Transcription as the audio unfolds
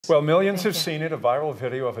Well, millions have seen it, a viral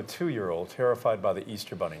video of a 2-year-old terrified by the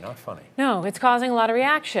Easter Bunny. Not funny. No, it's causing a lot of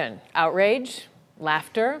reaction. Outrage,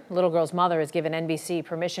 laughter. Little girl's mother has given NBC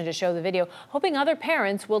permission to show the video, hoping other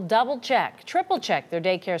parents will double-check, triple-check their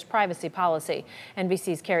daycare's privacy policy.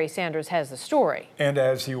 NBC's Carrie Sanders has the story. And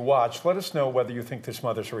as you watch, let us know whether you think this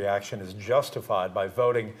mother's reaction is justified by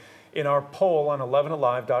voting in our poll on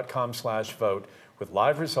 11alive.com/vote with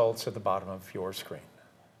live results at the bottom of your screen.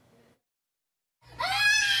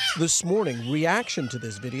 This morning, reaction to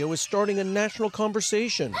this video is starting a national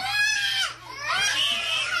conversation.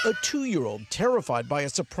 A 2-year-old terrified by a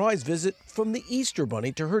surprise visit from the Easter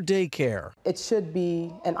Bunny to her daycare. It should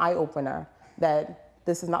be an eye-opener that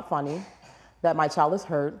this is not funny, that my child is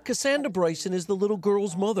hurt. Cassandra Bryson is the little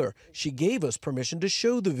girl's mother. She gave us permission to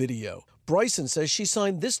show the video. Bryson says she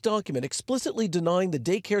signed this document explicitly denying the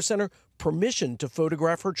daycare center permission to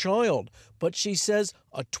photograph her child. But she says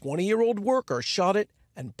a 20-year-old worker shot it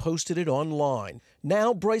and posted it online.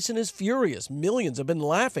 Now Bryson is furious. Millions have been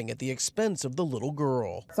laughing at the expense of the little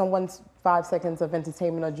girl. Someone's 5 seconds of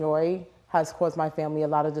entertainment or joy has caused my family a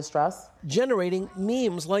lot of distress. Generating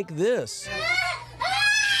memes like this.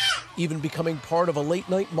 Even becoming part of a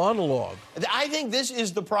late-night monologue. I think this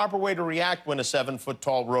is the proper way to react when a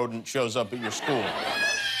 7-foot-tall rodent shows up at your school.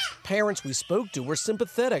 Parents we spoke to were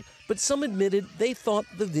sympathetic, but some admitted they thought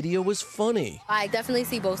the video was funny. I definitely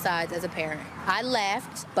see both sides as a parent. I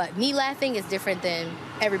laughed, but me laughing is different than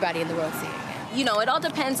everybody in the world seeing it. You know, it all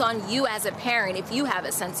depends on you as a parent if you have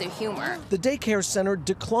a sense of humor. The daycare center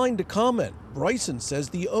declined to comment. Bryson says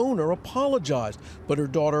the owner apologized, but her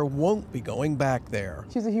daughter won't be going back there.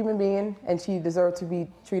 She's a human being, and she deserved to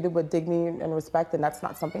be treated with dignity and respect, and that's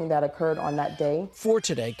not something that occurred on that day. For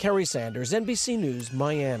today, Carrie Sanders, NBC News,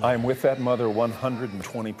 Miami. I am with that mother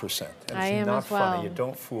 120%. And I am not as well. funny. You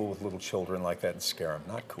don't fool with little children like that and scare them.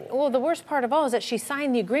 Not cool. Well, the worst part of all is that she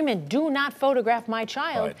signed the agreement, do not photograph my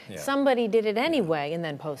child. Right, yeah. Somebody did it anyway and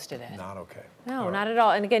then posted it. Not okay. No, not at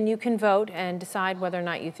all. And again, you can vote and decide whether or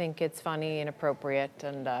not you think it's funny and appropriate,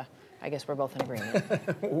 and I guess we're both in agreement.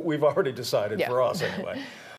 We've already decided for us anyway.